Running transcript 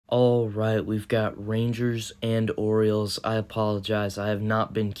All right, we've got Rangers and Orioles. I apologize. I have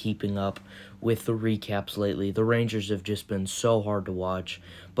not been keeping up with the recaps lately. The Rangers have just been so hard to watch.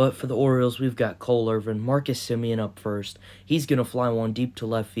 But for the Orioles, we've got Cole Irvin, Marcus Semien up first. He's going to fly one deep to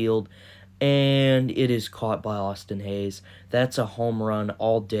left field, and it is caught by Austin Hayes. That's a home run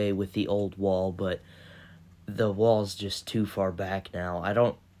all day with the old wall, but the wall's just too far back now. I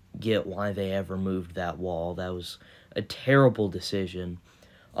don't get why they ever moved that wall. That was a terrible decision.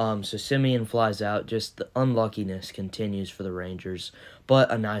 So Semien flies out. Just the unluckiness continues for the Rangers,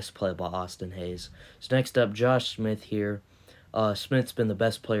 but a nice play by Austin Hayes. So next up, Josh Smith here. Smith's been the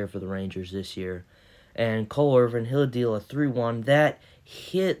best player for the Rangers this year. And Cole Irvin, he'll deal a 3-1. That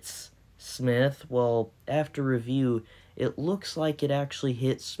hits Smith. Well, after review, it looks like it actually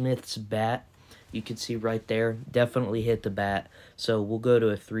hit Smith's bat. You can see right there, definitely hit the bat. So we'll go to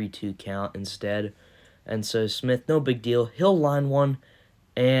a 3-2 count instead. And so Smith, no big deal. He'll line one.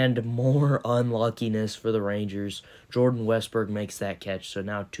 And more unluckiness for the Rangers. Jordan Westburg makes that catch, so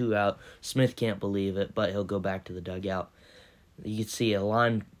now 2 out. Smith can't believe it, but he'll go back to the dugout. You can see a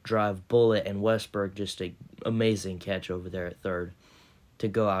line drive bullet, and Westburg just an amazing catch over there at third to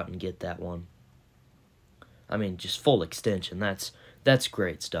go out and get that one. I mean, just full extension. That's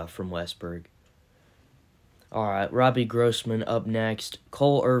great stuff from Westburg. All right, Robbie Grossman up next.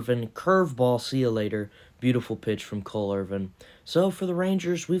 Cole Irvin, curveball, see you later. Beautiful pitch from Cole Irvin. So for the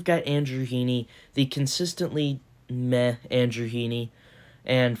Rangers, we've got Andrew Heaney, the consistently meh Andrew Heaney.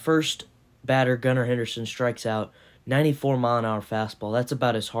 And first batter, Gunnar Henderson, strikes out. 94-mile-an-hour fastball. That's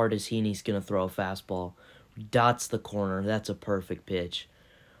about as hard as Heaney's going to throw a fastball. Dots the corner. That's a perfect pitch.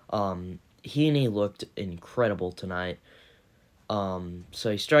 Heaney looked incredible tonight.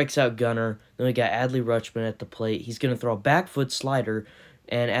 So he strikes out Gunnar. Then we got Adley Rutschman at the plate. He's going to throw a back foot slider,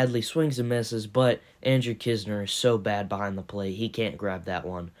 and Adley swings and misses, but Andrew Knizner is so bad behind the plate, he can't grab that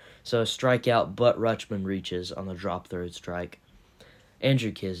one. So a strikeout, but Rutschman reaches on the drop third strike.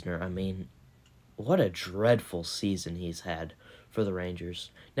 Andrew Knizner, I mean, what a dreadful season he's had for the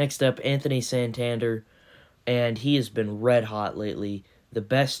Rangers. Next up, Anthony Santander, and he has been red hot lately. The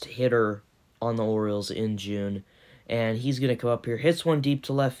best hitter on the Orioles in June. And he's going to come up here, hits one deep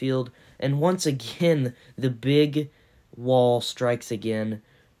to left field, and once again, the big wall strikes again,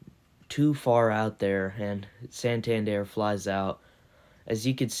 too far out there, and Santander flies out. As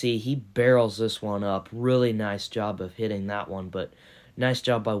you can see, he barrels this one up. Really nice job of hitting that one, but nice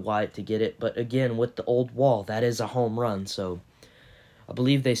job by WYATT to get it. But again, with the old wall, that is a home run, so I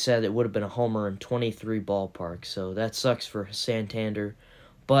believe they said it would have been a homer in 23 ballparks, so that sucks for Santander.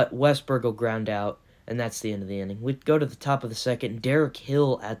 But Westburg will ground out. And that's the end of the inning. We go to the top of the second. Derek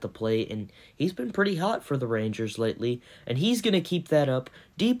Hill at the plate, and he's been pretty hot for the Rangers lately. And he's going to keep that up.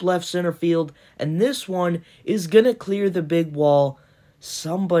 Deep left center field. And this one is going to clear the big wall.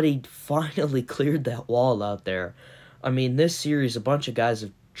 Somebody finally cleared that wall out there. I mean, this series, a bunch of guys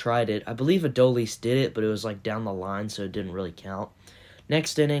have tried it. I believe Adolis did it, but it was like down the line, so it didn't really count.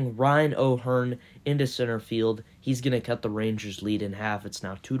 Next inning, Ryan O'Hearn into center field. He's going to cut the Rangers' lead in half. It's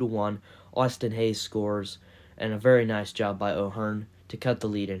now 2-1. Austin Hayes scores, and a very nice job by O'Hearn to cut the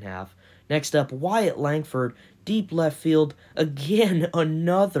lead in half. Next up, Wyatt Langford, deep left field. Again,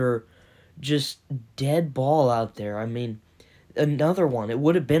 another just dead ball out there. I mean, another one. It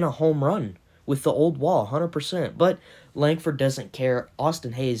would have been a home run with the old wall, 100%. But Langford doesn't care.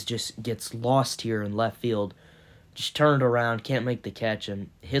 Austin Hayes just gets lost here in left field. Just turned around, can't make the catch, and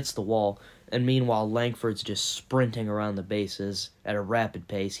hits the wall. And meanwhile, Langford's just sprinting around the bases at a rapid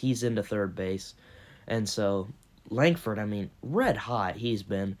pace. He's into third base. And so, Langford, I mean, red hot he's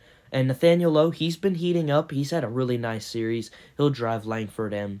been. And Nathaniel Lowe, he's been heating up. He's had a really nice series. He'll drive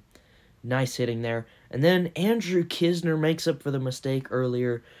Langford in. Nice hitting there. And then Andrew Knizner makes up for the mistake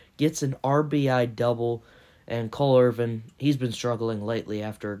earlier. Gets an RBI double. And Cole Irvin, he's been struggling lately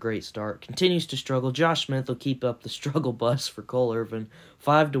after a great start. Continues to struggle. Josh Smith will keep up the struggle bus for Cole Irvin.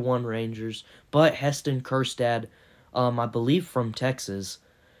 5-1 Rangers. But Heston Kjerstad, I believe from Texas,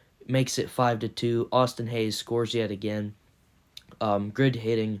 makes it 5-2. Austin Hayes scores yet again. Good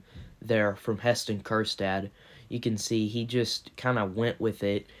hitting there from Heston Kjerstad. You can see he just kind of went with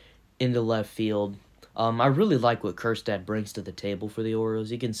it into left field. I really like what Kjerstad brings to the table for the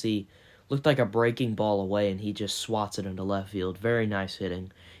Orioles. You can see looked like a breaking ball away, and he just swats it into left field. Very nice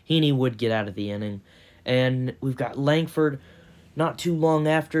hitting. Heaney would get out of the inning. And we've got Langford not too long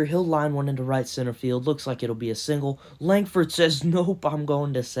after. He'll line one into right center field. Looks like it'll be a single. Langford says, nope, I'm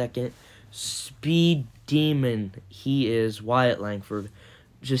going to second. Speed demon he is. Wyatt Langford.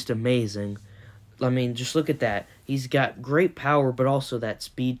 Just amazing. I mean, just look at that. He's got great power, but also that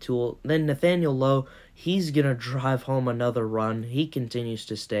speed tool. Then Nathaniel Lowe, he's going to drive home another run. He continues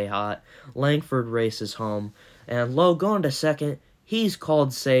to stay hot. Langford races home. And Lowe going to second. He's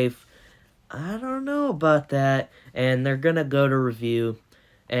called safe. I don't know about that. And they're going to go to review.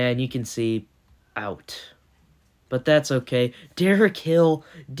 And you can see out. But that's okay. Derek Hill,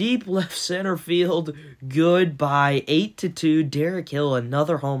 deep left center field. Goodbye. 8-2. Derek Hill,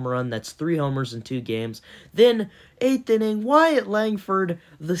 another home run. That's 3 homers in 2 games. Then, 8th inning, Wyatt Langford,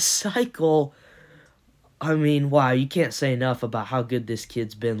 the cycle. I mean, wow, you can't say enough about how good this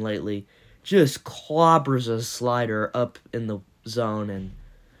kid's been lately. Just clobbers a slider up in the zone, and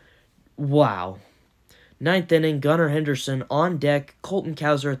wow. 9th inning, Gunnar Henderson on deck, Colton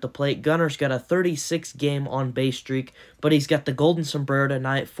Cowser at the plate. Gunner's got a 36-game on-base streak, but he's got the golden sombrero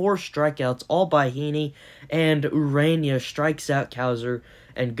tonight. 4 strikeouts, all by Heaney, and Urania strikes out Cowser,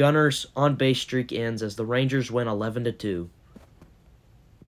 and Gunner's on-base streak ends as the Rangers win 11-2.